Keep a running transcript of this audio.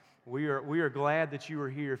We are glad that you are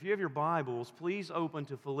here. If you have your Bibles, please open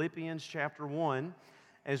to Philippians chapter 1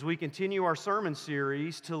 as we continue our sermon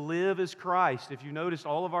series, To Live as Christ. If you noticed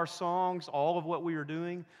all of our songs, all of what we are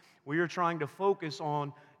doing, we are trying to focus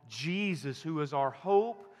on Jesus, who is our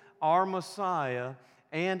hope, our Messiah,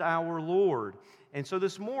 and our Lord. And so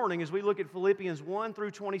this morning, as we look at Philippians 1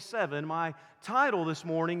 through 27, my title this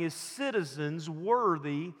morning is Citizens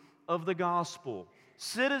Worthy of the Gospel.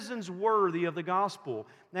 Citizens worthy of the gospel.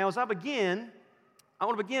 Now, as I want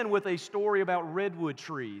to begin with a story about redwood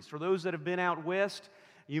trees. For those that have been out west,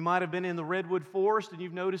 you might have been in the redwood forest and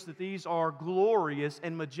you've noticed that these are glorious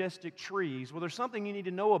and majestic trees. Well, there's something you need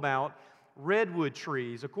to know about redwood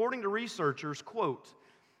trees. According to researchers, quote,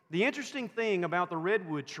 the interesting thing about the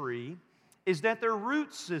redwood tree is that their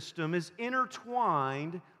root system is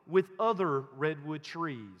intertwined with other redwood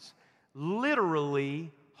trees,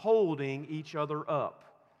 literally holding each other up.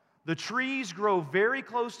 The trees grow very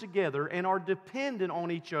close together and are dependent on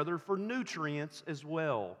each other for nutrients as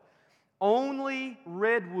well. Only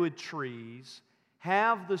redwood trees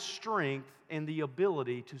have the strength and the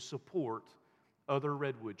ability to support other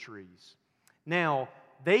redwood trees. Now,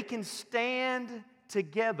 they can stand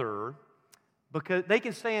together because they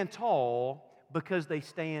can stand tall because they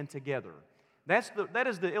stand together. That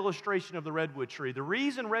is the illustration of the redwood tree. The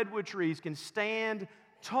reason redwood trees can stand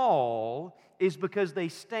tall is because they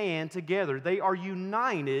stand together. They are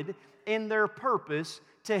united in their purpose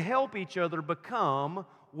to help each other become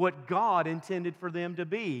what God intended for them to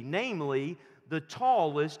be, namely the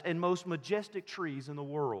tallest and most majestic trees in the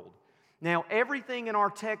world. Now, everything in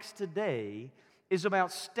our text today is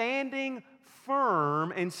about standing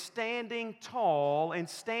firm and standing tall and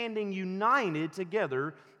standing united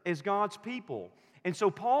together as God's people. And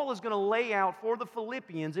so Paul is going to lay out for the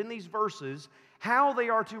Philippians in these verses how they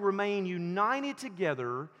are to remain united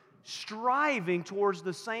together, striving towards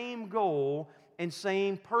the same goal and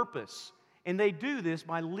same purpose. And they do this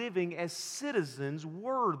by living as citizens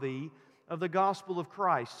worthy of the gospel of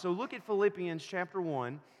Christ. So look at Philippians chapter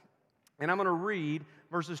 1, and I'm going to read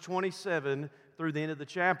verses 27 through the end of the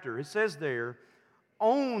chapter. It says there,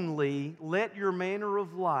 only let your manner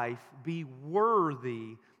of life be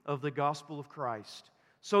worthy of the gospel of Christ,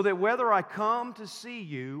 so that whether I come to see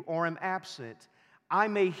you or am absent, I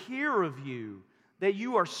may hear of you that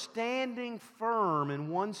you are standing firm in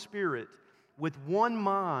one spirit, with one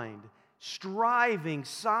mind, striving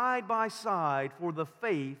side by side for the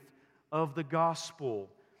faith of the gospel,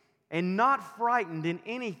 and not frightened in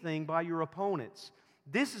anything by your opponents.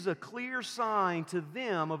 This is a clear sign to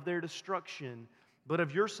them of their destruction, but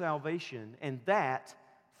of your salvation, and that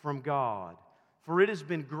from God. For it has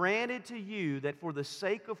been granted to you that for the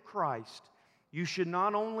sake of Christ you should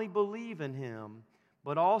not only believe in Him,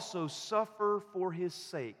 but also suffer for His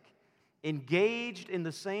sake, engaged in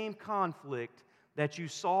the same conflict that you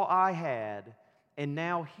saw I had, and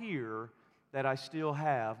now hear that I still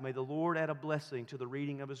have. May the Lord add a blessing to the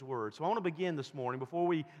reading of His Word. So I want to begin this morning, before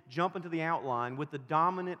we jump into the outline, with the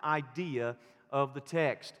dominant idea of the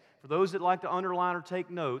text. For those that like to underline or take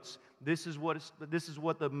notes, this is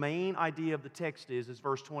what the main idea of the text is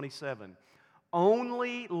verse 27.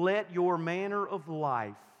 Only let your manner of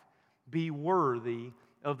life be worthy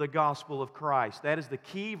of the gospel of Christ. That is the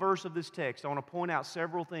key verse of this text. I want to point out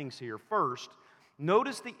several things here. First,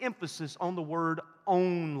 notice the emphasis on the word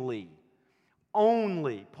only.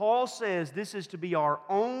 Only. Paul says this is to be our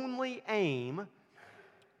only aim,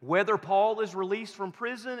 whether Paul is released from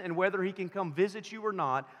prison and whether he can come visit you or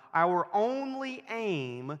not. Our only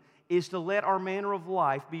aim is to let our manner of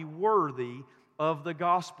life be worthy of the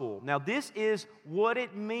gospel. Now, this is what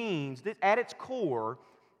it means. At its core,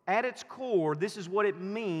 this is what it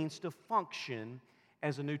means to function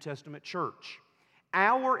as a New Testament church.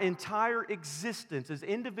 Our entire existence as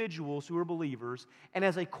individuals who are believers and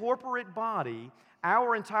as a corporate body,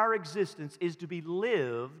 our entire existence is to be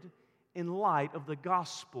lived in light of the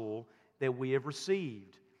gospel that we have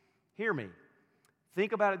received. Hear me.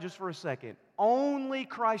 Think about it just for a second. Only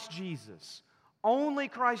Christ Jesus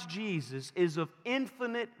is of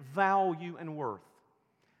infinite value and worth.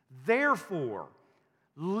 Therefore,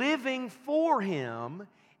 living for Him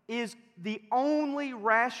is the only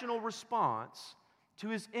rational response to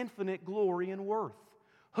His infinite glory and worth.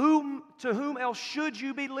 To whom else should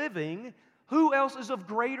you be living? Who else is of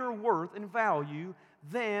greater worth and value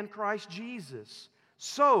than Christ Jesus?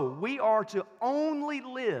 So we are to only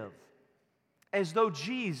live as though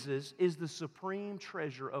Jesus is the supreme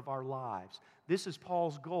treasure of our lives. This is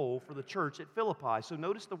Paul's goal for the church at Philippi. So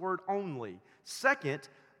notice the word only. Second,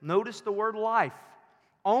 notice the word life.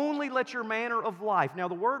 Only let your manner of life. Now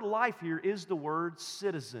the word life here is the word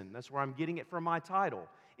citizen. That's where I'm getting it from my title.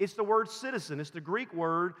 It's the word citizen. It's the Greek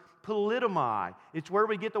word politomai. It's where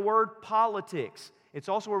we get the word politics. It's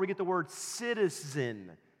also where we get the word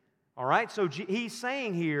citizen. All right? So he's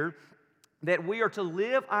saying here that we are to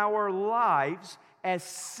live our lives as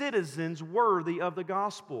citizens worthy of the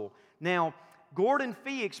gospel. Now, Gordon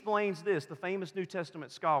Fee explains this, the famous New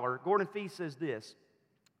Testament scholar. Gordon Fee says this,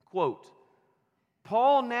 quote,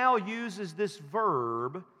 Paul now uses this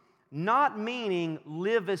verb not meaning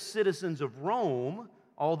live as citizens of Rome,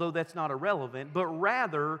 although that's not irrelevant, but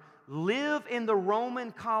rather live in the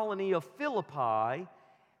Roman colony of Philippi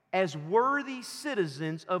as worthy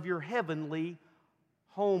citizens of your heavenly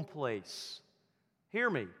home place. Hear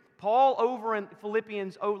me. Paul over in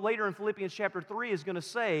Philippians, later in Philippians chapter 3 is going to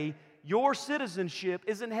say, your citizenship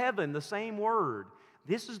is in heaven, the same word.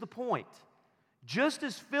 This is the point. Just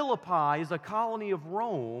as Philippi is a colony of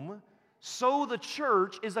Rome, so the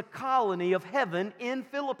church is a colony of heaven in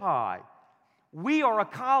Philippi. We are a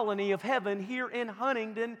colony of heaven here in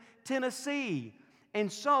Huntington, Tennessee.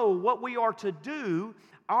 And so what we are to do,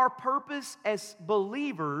 our purpose as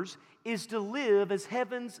believers is to live as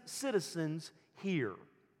heaven's citizens here.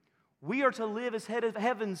 We are to live as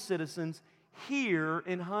heaven's citizens here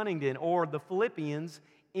in Huntington, or the Philippians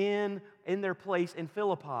in their place in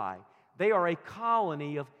Philippi. They are a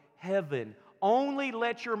colony of heaven. Only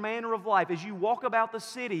let your manner of life, as you walk about the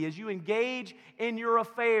city, as you engage in your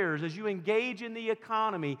affairs, as you engage in the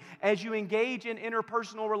economy, as you engage in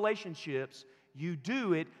interpersonal relationships, you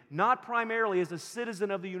do it not primarily as a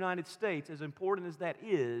citizen of the United States, as important as that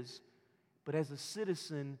is, but as a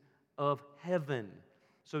citizen of heaven.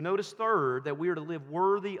 So notice third, that we are to live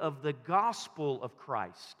worthy of the gospel of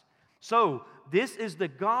Christ. So this is the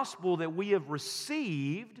gospel that we have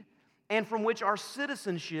received and from which our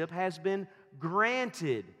citizenship has been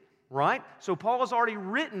granted, right? So Paul has already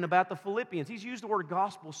written about the Philippians. He's used the word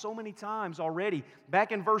gospel so many times already.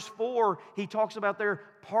 Back in verse 4, he talks about their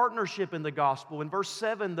partnership in the gospel. In verse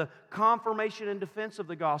 7, the confirmation and defense of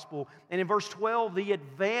the gospel. And in verse 12, the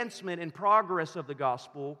advancement and progress of the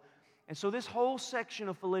gospel. And so this whole section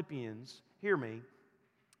of Philippians, hear me,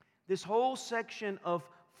 this whole section of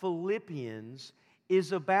Philippians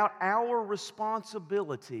is about our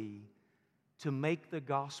responsibility to make the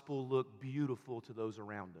gospel look beautiful to those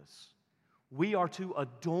around us. We are to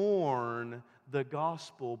adorn the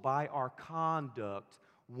gospel by our conduct,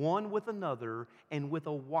 one with another and with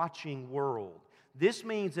a watching world. This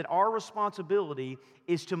means that our responsibility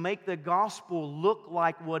is to make the gospel look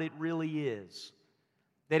like what it really is.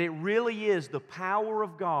 That it really is the power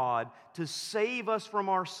of God to save us from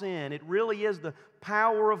our sin. It really is the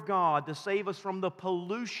power of God to save us from the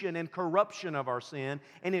pollution and corruption of our sin.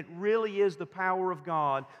 And it really is the power of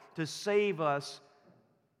God to save us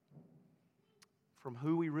from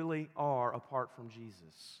who we really are apart from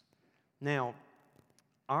Jesus. Now,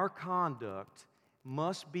 our conduct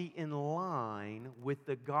must be in line with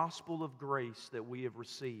the gospel of grace that we have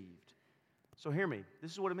received. So hear me.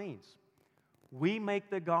 This is what it means. We make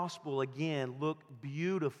the gospel, again, look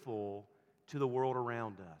beautiful to the world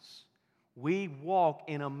around us. We walk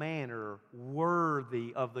in a manner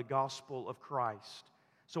worthy of the gospel of Christ.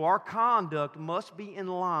 So our conduct must be in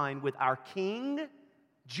line with our King,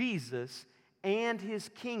 Jesus, and His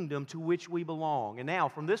kingdom to which we belong. And now,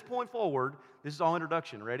 from this point forward, this is all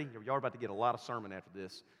introduction. Ready? Y'all are about to get a lot of sermon after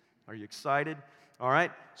this. Are you excited? All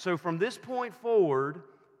right. So from this point forward,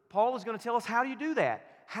 Paul is going to tell us, how do you do that?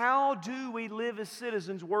 How do we live as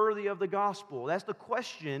citizens worthy of the gospel? That's the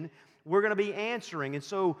question we're going to be answering. And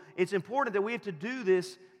so it's important that we have to do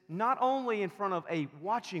this not only in front of a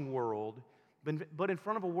watching world, but in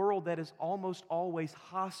front of a world that is almost always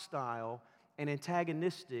hostile and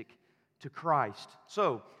antagonistic to Christ.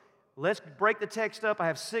 So let's break the text up. I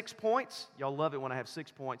have 6 points. Y'all love it when I have 6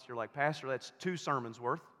 points. You're like, Pastor, that's 2 sermons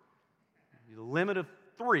worth. The limit of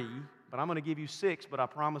 3. But I'm going to give you 6, but I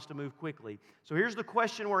promise to move quickly. So here's the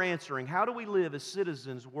question we're answering. How do we live as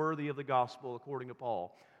citizens worthy of the gospel according to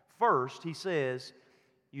Paul? First, he says,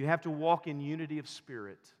 you have to walk in unity of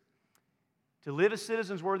spirit. To live as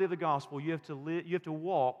citizens worthy of the gospel, you have to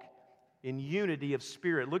walk in unity of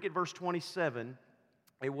spirit. Look at verse 27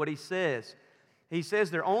 at what he says. He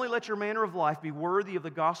says there, only let your manner of life be worthy of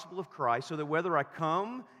the gospel of Christ, so that whether I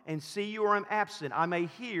come and see you or am absent, I may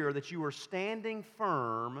hear that you are standing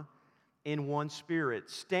firm in one spirit.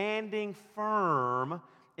 Standing firm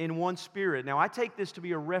in one spirit. Now, I take this to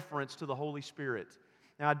be a reference to the Holy Spirit.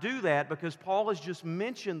 Now, I do that because Paul has just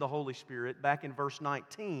mentioned the Holy Spirit back in verse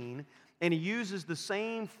 19, and he uses the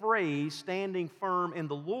same phrase, standing firm in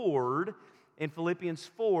the Lord, in Philippians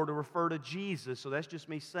 4 to refer to Jesus. So that's just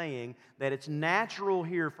me saying that it's natural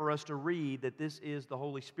here for us to read that this is the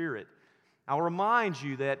Holy Spirit. I'll remind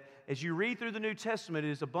you that as you read through the New Testament,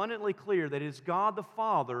 it is abundantly clear that it is God the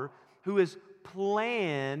Father who has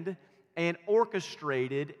planned and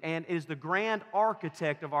orchestrated and is the grand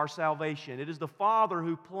architect of our salvation. It is the Father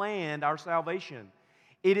who planned our salvation.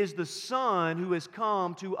 It is the Son who has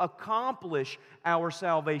come to accomplish our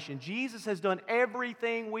salvation. Jesus has done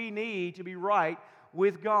everything we need to be right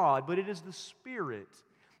with God, but it is the Spirit.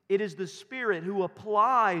 It is the Spirit who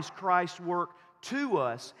applies Christ's work to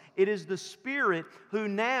us. It is the Spirit who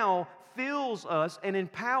now fills us and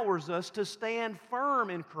empowers us to stand firm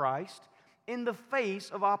in Christ in the face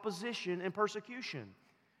of opposition and persecution.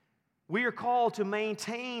 We are called to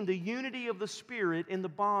maintain the unity of the Spirit in the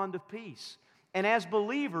bond of peace. And as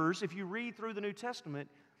believers, if you read through the New Testament,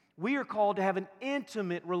 we are called to have an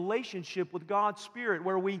intimate relationship with God's Spirit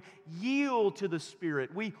where we yield to the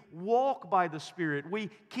Spirit, we walk by the Spirit, we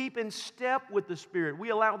keep in step with the Spirit, we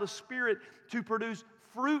allow the Spirit to produce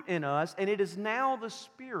fruit in us, and it is now the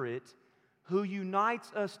Spirit who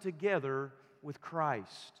unites us together with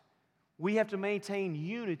Christ. We have to maintain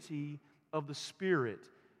unity of the Spirit.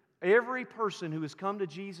 Every person who has come to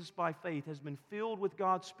Jesus by faith has been filled with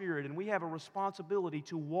God's Spirit, and we have a responsibility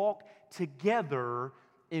to walk together,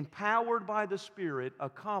 empowered by the Spirit,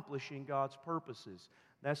 accomplishing God's purposes.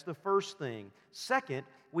 That's the first thing. Second,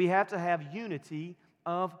 we have to have unity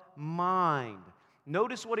of mind.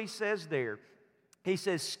 Notice what he says there. He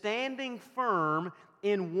says, standing firm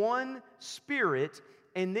in one spirit,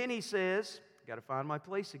 and then he says, got to find my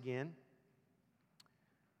place again.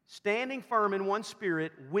 Standing firm in one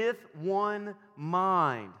spirit with one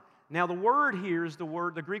mind. Now the word here is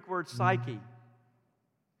the Greek word psyche.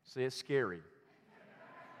 See, it's scary.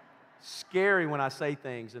 Scary when I say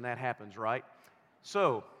things and that happens, right?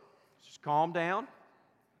 So, just calm down.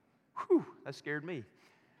 Whew, that scared me.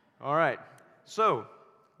 All right. So,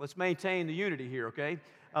 let's maintain the unity here, okay?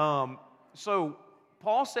 So,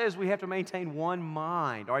 Paul says we have to maintain one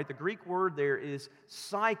mind. All right, the Greek word there is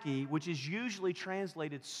psyche, which is usually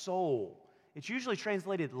translated soul. It's usually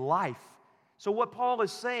translated life. So what Paul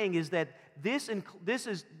is saying is that this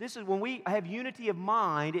is when we have unity of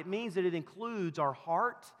mind, it means that it includes our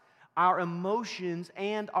heart, our emotions,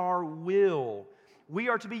 and our will. We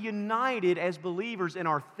are to be united as believers in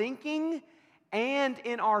our thinking and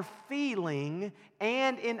in our feeling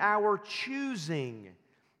and in our choosing.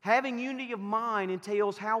 Having unity of mind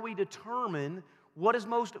entails how we determine what is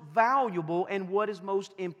most valuable and what is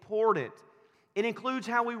most important. It includes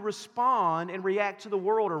how we respond and react to the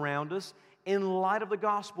world around us in light of the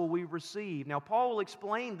gospel we receive. Now, Paul will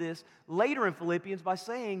explain this later in Philippians by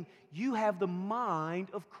saying, you have the mind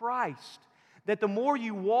of Christ. That the more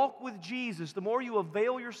you walk with Jesus, the more you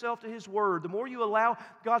avail yourself to His Word, the more you allow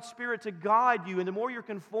God's Spirit to guide you, and the more you're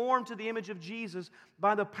conformed to the image of Jesus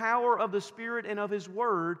by the power of the Spirit and of His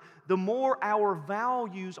Word, the more our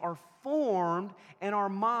values are formed and our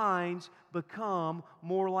minds become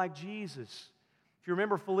more like Jesus. If you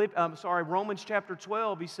remember Romans chapter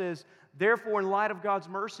 12, he says, therefore, in light of God's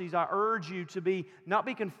mercies, I urge you to not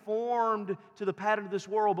be conformed to the pattern of this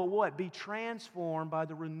world, but what? Be transformed by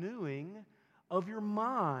the renewing of your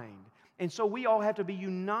mind. And so we all have to be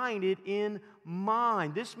united in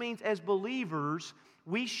mind. This means as believers,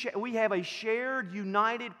 we have a shared,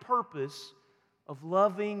 united purpose of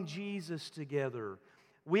loving Jesus together.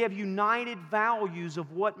 We have united values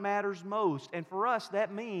of what matters most. And for us,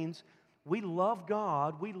 that means we love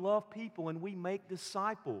God, we love people, and we make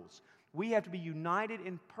disciples. We have to be united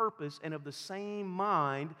in purpose and of the same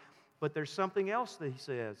mind, but there's something else that he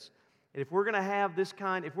says. And if we're going to have this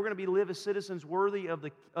if we're going to live as citizens worthy of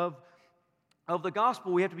the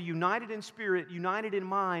gospel, we have to be united in spirit, united in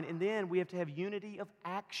mind, and then we have to have unity of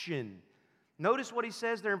action. Notice what he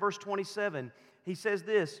says there in verse 27. He says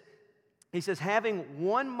this. He says, having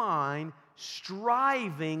one mind,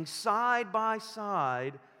 striving side by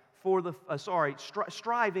side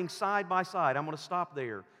striving side by side. I'm going to stop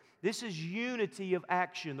there. This is unity of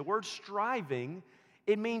action. The word striving,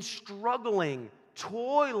 it means struggling,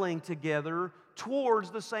 toiling together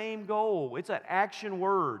towards the same goal. It's an action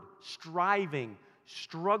word, striving,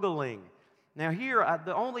 struggling. Now here,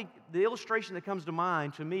 the illustration that comes to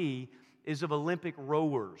mind to me is of Olympic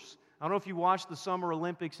rowers. I don't know if you watched the Summer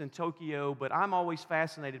Olympics in Tokyo, but I'm always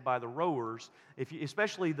fascinated by the rowers,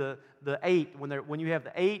 especially the 8, when you have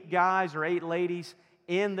the 8 guys or 8 ladies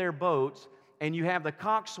in their boats, and you have the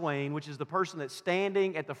coxswain, which is the person that's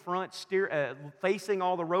standing at the front, facing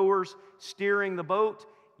all the rowers, steering the boat,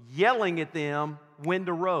 yelling at them when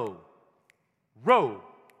to row. Row.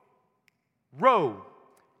 Row.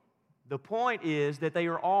 The point is that they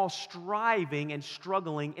are all striving and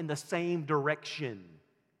struggling in the same direction.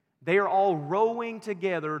 They are all rowing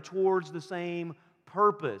together towards the same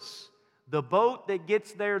purpose. The boat that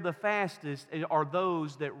gets there the fastest are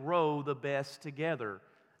those that row the best together.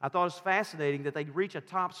 I thought it was fascinating that they reach a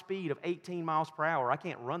top speed of 18 miles per hour. I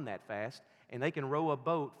can't run that fast, and they can row a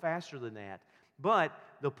boat faster than that. But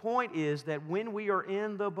the point is that when we are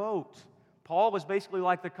in the boat, Paul is basically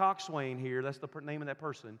like the coxswain here. That's the name of that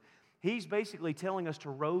person. He's basically telling us to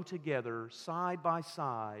row together side by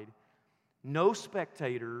side. No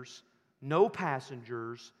spectators, no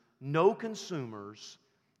passengers, no consumers.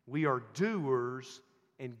 We are doers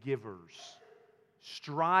and givers,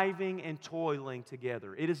 striving and toiling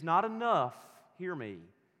together. It is not enough, hear me,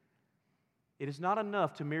 it is not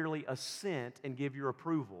enough to merely assent and give your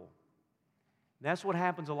approval. That's what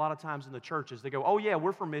happens a lot of times in the churches. They go, oh yeah,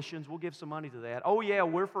 we're for missions, we'll give some money to that. Oh yeah,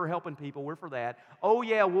 we're for helping people, we're for that. Oh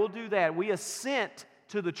yeah, we'll do that. We assent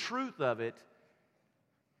to the truth of it,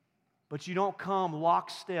 but you don't come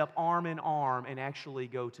lockstep, arm in arm, and actually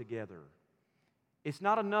go together. It's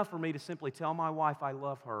not enough for me to simply tell my wife I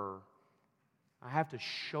love her. I have to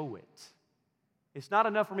show it. It's not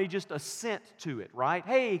enough for me just to assent to it, right?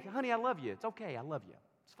 Hey, honey, I love you. It's okay, I love you.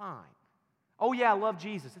 It's fine. Oh yeah, I love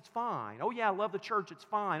Jesus. It's fine. Oh yeah, I love the church. It's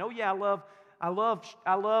fine. Oh yeah, I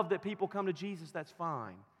love that people come to Jesus. That's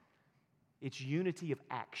fine. It's unity of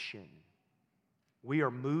action. We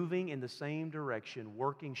are moving in the same direction,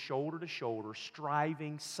 working shoulder to shoulder,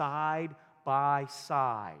 striving side by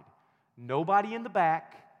side. Nobody in the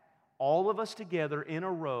back, all of us together in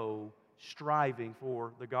a row, striving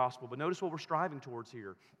for the gospel. But notice what we're striving towards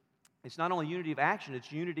here. It's not only unity of action,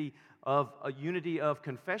 it's unity of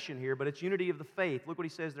confession here, but it's unity of the faith. Look what he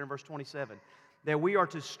says there in verse 27. That we are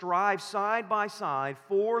to strive side by side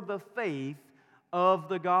for the faith of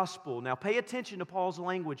the gospel. Now pay attention to Paul's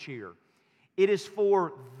language here. It is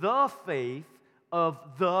for the faith of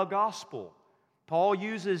the gospel. Paul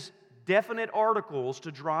uses definite articles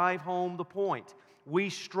to drive home the point. We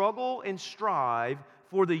struggle and strive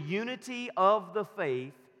for the unity of the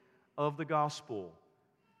faith of the gospel.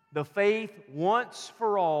 The faith once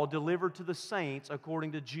for all delivered to the saints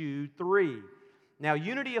according to Jude 3. Now,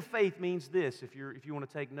 unity of faith means this, if you want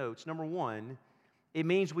to take notes. Number one, it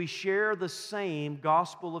means we share the same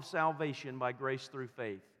gospel of salvation by grace through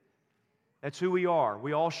faith. That's who we are.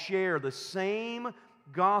 We all share the same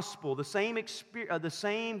gospel, the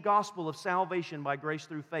same gospel of salvation by grace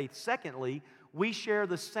through faith. Secondly, we share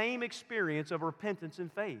the same experience of repentance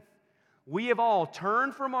and faith. We have all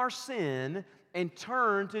turned from our sin and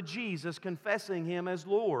turned to Jesus, confessing Him as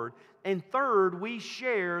Lord. And third, we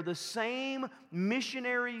share the same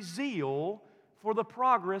missionary zeal for the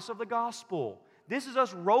progress of the gospel. This is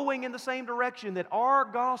us rowing in the same direction, that our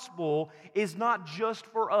gospel is not just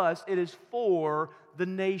for us, it is for the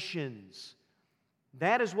nations.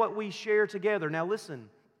 That is what we share together. Now listen,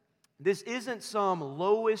 this isn't some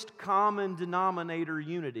lowest common denominator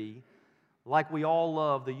unity like we all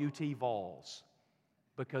love the UT Vols,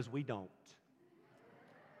 because we don't.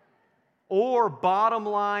 Or bottom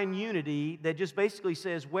line unity that just basically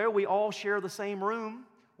says, where we all share the same room,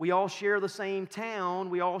 we all share the same town,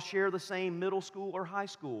 we all share the same middle school or high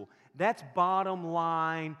school. That's bottom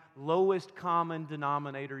line, lowest common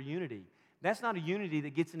denominator unity. That's not a unity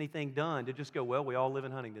that gets anything done to just go, well, we all live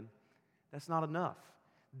in Huntington. That's not enough.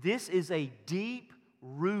 This is a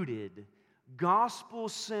deep-rooted,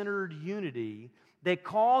 gospel-centered unity that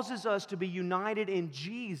causes us to be united in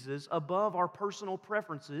Jesus above our personal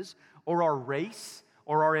preferences or our race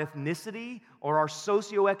or our ethnicity or our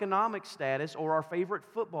socioeconomic status or our favorite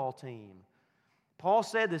football team. Paul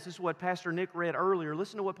said this is what Pastor Nick read earlier.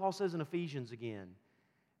 Listen to what Paul says in Ephesians again.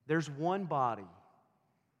 There's one body.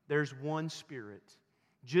 There's one Spirit,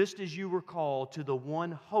 just as you were called to the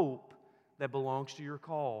one hope that belongs to your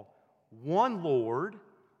call. One Lord,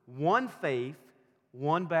 one faith,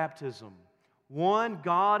 one baptism, one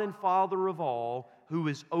God and Father of all, who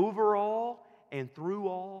is over all and through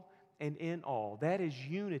all and in all. That is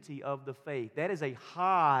unity of the faith. That is a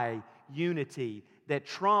high unity that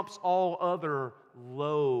trumps all other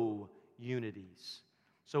low unities.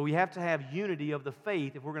 So we have to have unity of the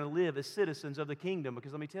faith if we're going to live as citizens of the kingdom,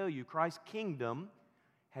 because let me tell you, Christ's kingdom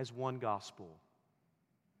has one gospel,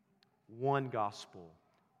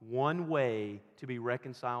 one way to be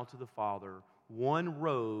reconciled to the Father, one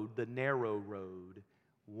road, the narrow road,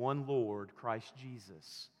 one Lord, Christ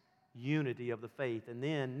Jesus. Unity of the faith. And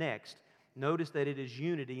then next, notice that it is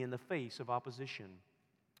unity in the face of opposition.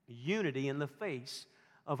 Unity in the face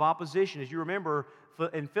of opposition. As you remember,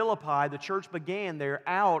 in Philippi, the church began there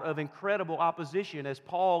out of incredible opposition as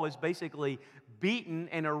Paul is basically beaten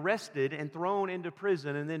and arrested and thrown into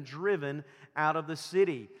prison and then driven out of the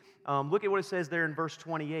city. Look at what it says there in verse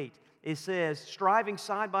 28. It says, striving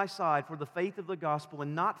side by side for the faith of the gospel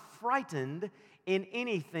and not frightened in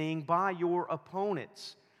anything by your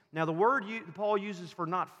opponents. Now, the word Paul uses for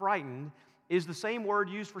not frightened is the same word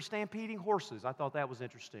used for stampeding horses. I thought that was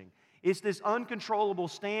interesting. It's this uncontrollable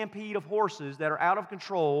stampede of horses that are out of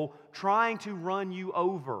control trying to run you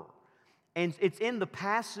over. And it's in the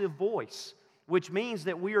passive voice, which means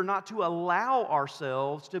that we are not to allow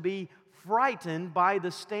ourselves to be frightened by the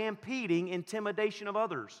stampeding intimidation of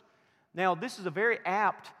others. Now, this is a very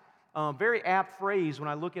apt phrase when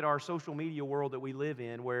I look at our social media world that we live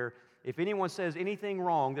in, where if anyone says anything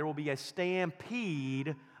wrong, there will be a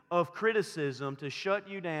stampede of criticism to shut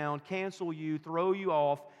you down, cancel you, throw you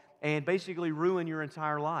off, and basically ruin your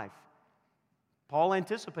entire life. Paul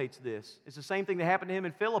anticipates this. It's the same thing that happened to him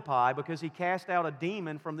in Philippi because he cast out a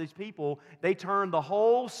demon from these people. They turned the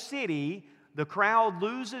whole city, the crowd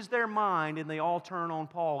loses their mind, and they all turn on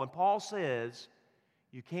Paul. And Paul says,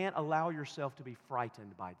 you can't allow yourself to be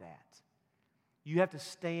frightened by that. You have to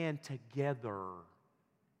stand together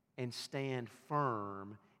and stand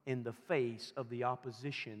firm in the face of the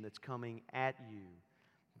opposition that's coming at you.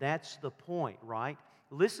 That's the point, right?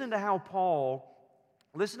 Listen to how Paul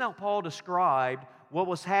described what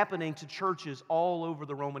was happening to churches all over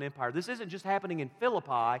the Roman Empire. This isn't just happening in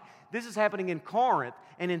Philippi. This is happening in Corinth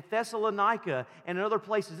and in Thessalonica and in other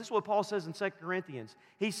places. This is what Paul says in 2 Corinthians.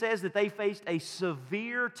 He says that they faced a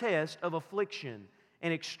severe test of affliction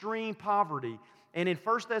and extreme poverty. And in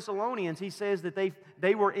 1 Thessalonians, he says that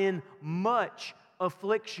they were in much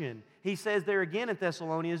affliction. He says there again in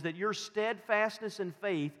Thessalonians that your steadfastness and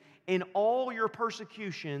faith in all your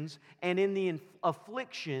persecutions and in the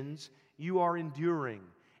afflictions you are enduring.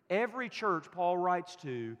 Every church Paul writes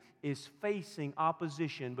to is facing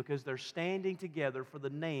opposition because they're standing together for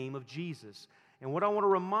the name of Jesus. And what I want to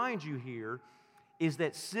remind you here is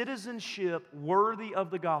that citizenship worthy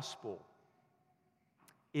of the gospel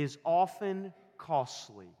is often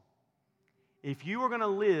costly. If you are going to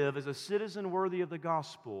live as a citizen worthy of the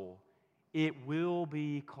gospel, it will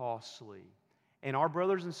be costly. And our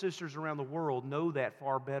brothers and sisters around the world know that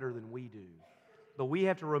far better than we do. But we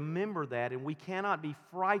have to remember that, and we cannot be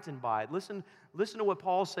frightened by it. Listen to what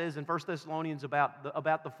Paul says in 1 Thessalonians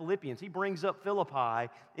about the Philippians. He brings up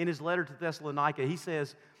Philippi in his letter to Thessalonica. He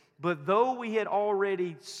says, but though we had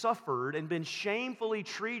already suffered and been shamefully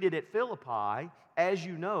treated at Philippi, as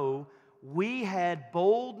you know, we had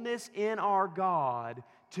boldness in our God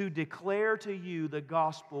to declare to you the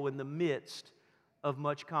gospel in the midst of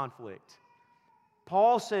much conflict.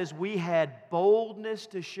 Paul says we had boldness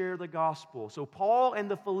to share the gospel. So Paul and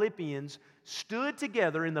the Philippians stood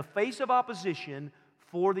together in the face of opposition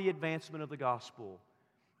for the advancement of the gospel.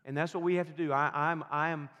 And that's what we have to do. I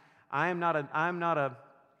am not a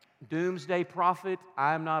doomsday prophet.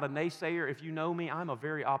 I am not a naysayer. If you know me, I'm a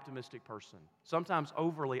very optimistic person. Sometimes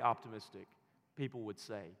overly optimistic, people would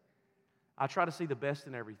say. I try to see the best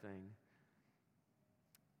in everything.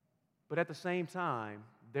 But at the same time,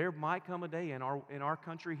 there might come a day in our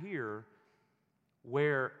country here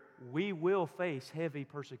where we will face heavy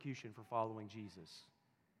persecution for following Jesus.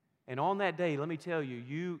 And on that day, let me tell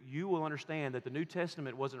you, you will understand that the New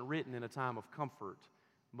Testament wasn't written in a time of comfort,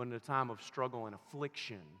 but in a time of struggle and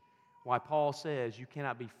affliction. Why Paul says you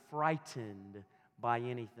cannot be frightened by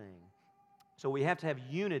anything. So we have to have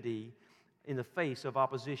unity in the face of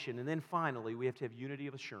opposition. And then finally, we have to have unity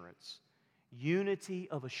of assurance. Unity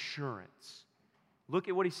of assurance. Look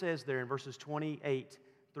at what he says there in verses 28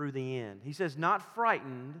 through the end. He says, not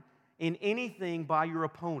frightened in anything by your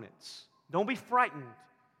opponents. Don't be frightened.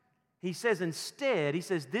 He says instead,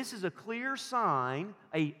 this is a clear sign,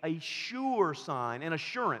 a sure sign, an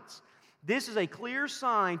assurance. This is a clear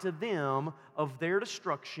sign to them of their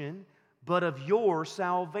destruction, but of your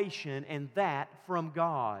salvation, and that from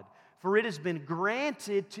God. For it has been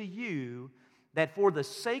granted to you that for the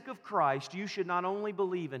sake of Christ you should not only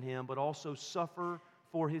believe in Him, but also suffer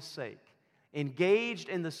for His sake. Engaged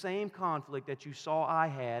in the same conflict that you saw I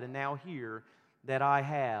had, and now hear that I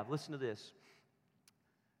have. Listen to this.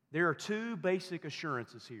 There are two basic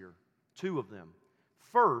assurances here, two of them.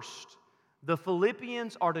 First, the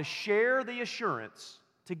Philippians are to share the assurance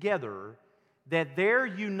together that their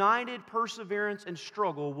united perseverance and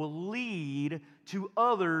struggle will lead to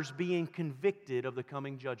others being convicted of the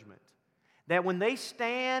coming judgment. That when they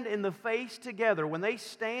stand in the face together, when they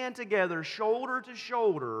stand together shoulder to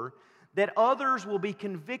shoulder, that others will be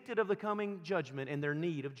convicted of the coming judgment and their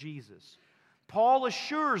need of Jesus. Paul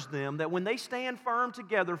assures them that when they stand firm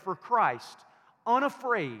together for Christ,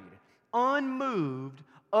 unafraid, unmoved,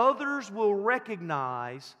 others will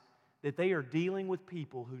recognize that they are dealing with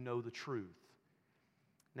people who know the truth.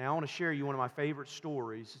 Now, I want to share you one of my favorite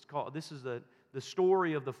stories. This is the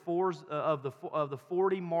story of the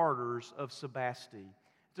 40 martyrs of Sebaste.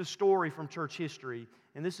 It's a story from church history,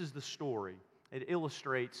 and this is the story. It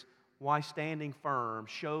illustrates why standing firm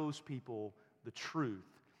shows people the truth.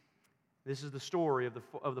 This is the story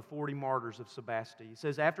of the 40 martyrs of Sebaste. It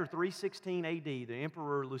says, after 316 A.D., the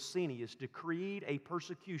Emperor Licinius decreed a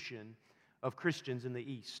persecution of Christians in the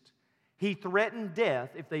East. He threatened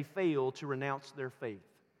death if they failed to renounce their faith.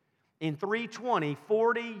 In 320,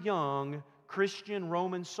 40 young Christian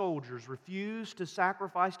Roman soldiers refused to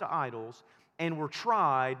sacrifice to idols and were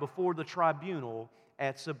tried before the tribunal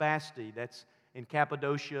at Sebaste. That's in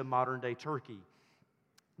Cappadocia, modern-day Turkey.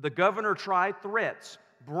 The governor tried threats,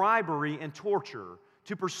 bribery, and torture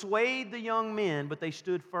to persuade the young men, but they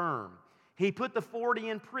stood firm. He put the 40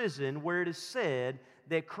 in prison, where it is said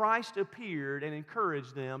that Christ appeared and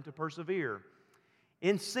encouraged them to persevere.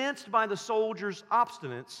 Incensed by the soldiers'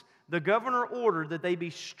 obstinance, the governor ordered that they be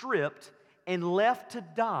stripped and left to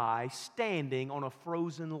die standing on a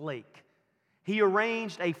frozen lake. He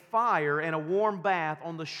arranged a fire and a warm bath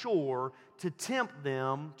on the shore to tempt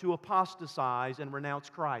them to apostatize and renounce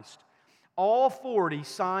Christ. All 40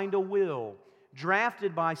 signed a will,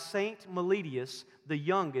 drafted by Saint Meletius, the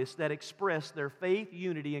youngest, that expressed their faith,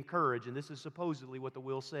 unity, and courage. And this is supposedly what the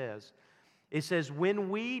will says. It says, when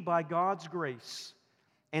we, by God's grace,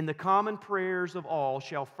 and the common prayers of all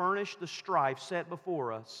shall furnish the strife set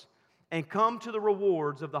before us, and come to the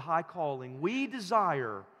rewards of the high calling, we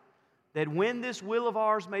desire that when this will of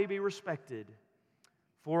ours may be respected,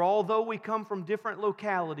 for although we come from different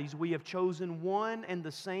localities, we have chosen one and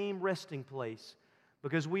the same resting place,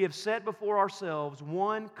 because we have set before ourselves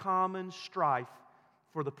one common strife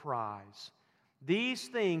for the prize. These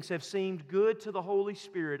things have seemed good to the Holy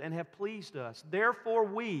Spirit and have pleased us. Therefore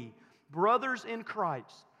we, brothers in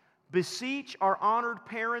Christ, beseech our honored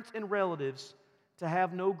parents and relatives to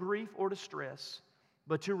have no grief or distress,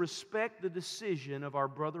 but to respect the decision of our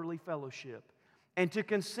brotherly fellowship, and to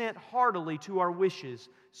consent heartily to our wishes,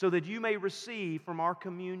 so that you may receive from our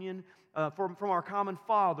communion, from our common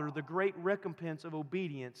Father, the great recompense of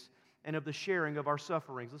obedience and of the sharing of our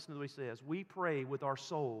sufferings. Listen to what he says. We pray with our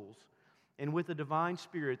souls and with the divine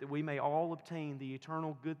Spirit that we may all obtain the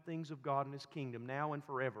eternal good things of God and His kingdom, now and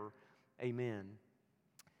forever. Amen.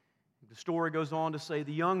 The story goes on to say,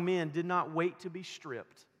 the young men did not wait to be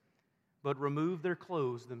stripped, but removed their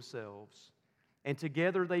clothes themselves. And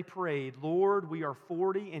together they prayed, Lord, we are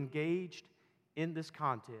 40 engaged in this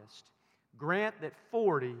contest. Grant that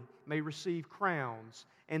 40 may receive crowns,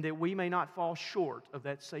 and that we may not fall short of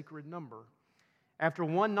that sacred number. After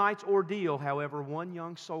one night's ordeal, however, one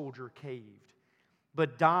young soldier caved,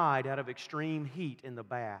 but died out of extreme heat in the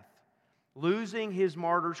bath, losing his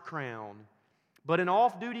martyr's crown. But an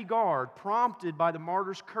off-duty guard, prompted by the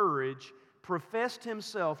martyr's courage, professed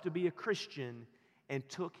himself to be a Christian and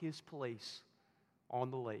took his place on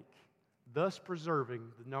the lake, thus preserving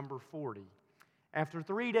the number 40. After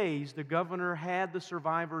 3 days, the governor had the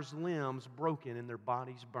survivors' limbs broken and their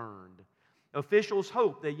bodies burned. Officials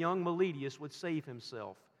hoped that young Meletius would save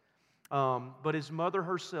himself, but his mother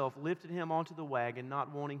herself lifted him onto the wagon,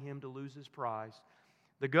 not wanting him to lose his prize.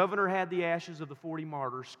 The governor had the ashes of the 40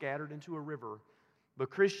 martyrs scattered into a river, but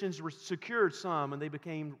Christians secured some, and they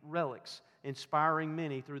became relics, inspiring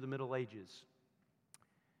many through the Middle Ages.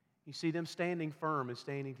 You see, them standing firm and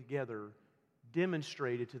standing together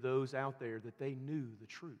demonstrated to those out there that they knew the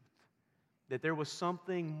truth, that there was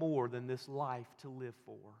something more than this life to live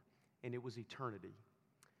for, and it was eternity.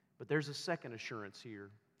 But there's a second assurance here.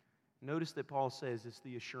 Notice that Paul says it's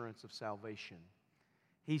the assurance of salvation.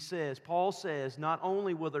 Paul says, not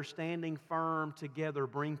only will their standing firm together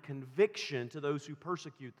bring conviction to those who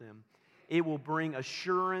persecute them, it will bring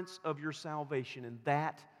assurance of your salvation, and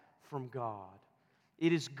that from God.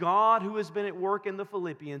 It is God who has been at work in the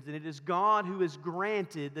Philippians, and it is God who has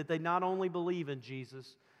granted that they not only believe in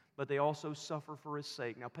Jesus, but they also suffer for His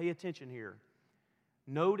sake. Now pay attention here.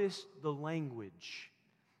 Notice the language.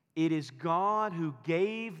 It is God who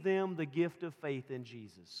gave them the gift of faith in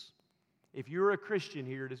Jesus. If you're a Christian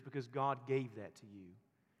here, it is because God gave that to you.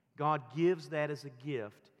 God gives that as a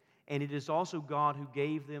gift, and it is also God who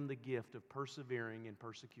gave them the gift of persevering in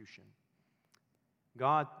persecution.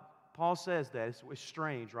 Paul says that. It's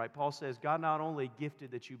strange, right? Paul says God not only gifted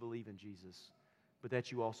that you believe in Jesus, but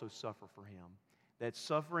that you also suffer for Him. That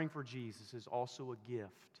suffering for Jesus is also a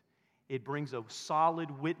gift. It brings a solid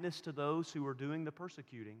witness to those who are doing the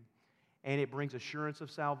persecuting, and it brings assurance of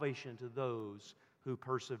salvation to those who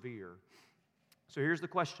persevere. So here's the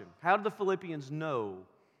question. How did the Philippians know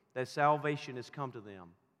that salvation has come to them?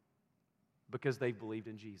 Because they believed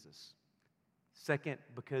in Jesus. Second,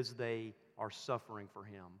 because they are suffering for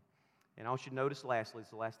Him. And I want you to notice lastly, it's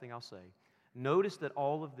the last thing I'll say. Notice that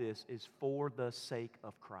all of this is for the sake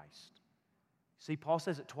of Christ. See, Paul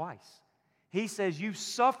says it twice. He says, you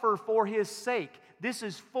suffer for His sake. This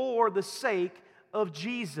is for the sake of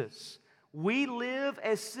Jesus. We live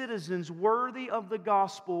as citizens worthy of the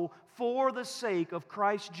gospel for the sake of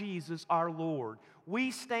Christ Jesus our Lord.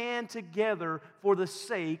 We stand together for the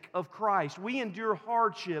sake of Christ. We endure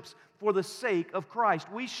hardships for the sake of Christ.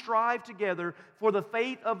 We strive together for the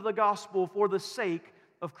faith of the gospel for the sake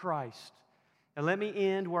of Christ. And let me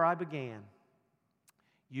end where I began.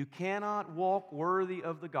 You cannot walk worthy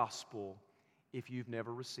of the gospel if you've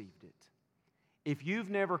never received it. If you've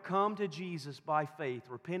never come to Jesus by faith,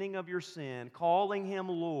 repenting of your sin, calling Him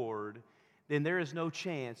Lord, then there is no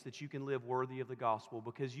chance that you can live worthy of the gospel,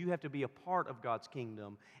 because you have to be a part of God's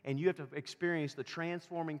kingdom and you have to experience the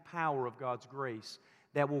transforming power of God's grace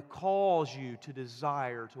that will cause you to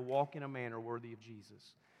desire to walk in a manner worthy of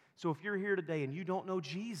Jesus. So if you're here today and you don't know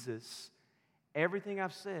Jesus, everything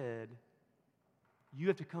I've said, you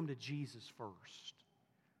have to come to Jesus first.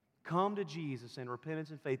 Come to Jesus in repentance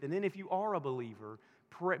and faith. And then if you are a believer,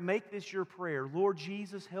 make this your prayer. Lord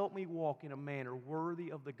Jesus, help me walk in a manner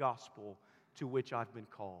worthy of the gospel to which I've been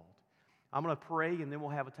called. I'm going to pray and then we'll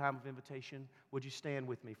have a time of invitation. Would you stand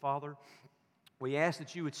with me? Father, we ask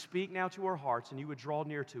that you would speak now to our hearts and you would draw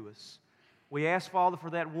near to us. We ask, Father, for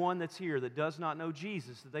that one that's here that does not know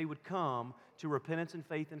Jesus, that they would come to repentance and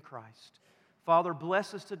faith in Christ. Father,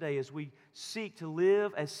 bless us today as we seek to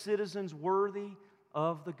live as citizens worthy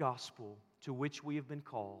of the gospel to which we have been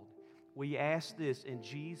called. We ask this in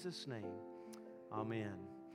Jesus' name. Amen.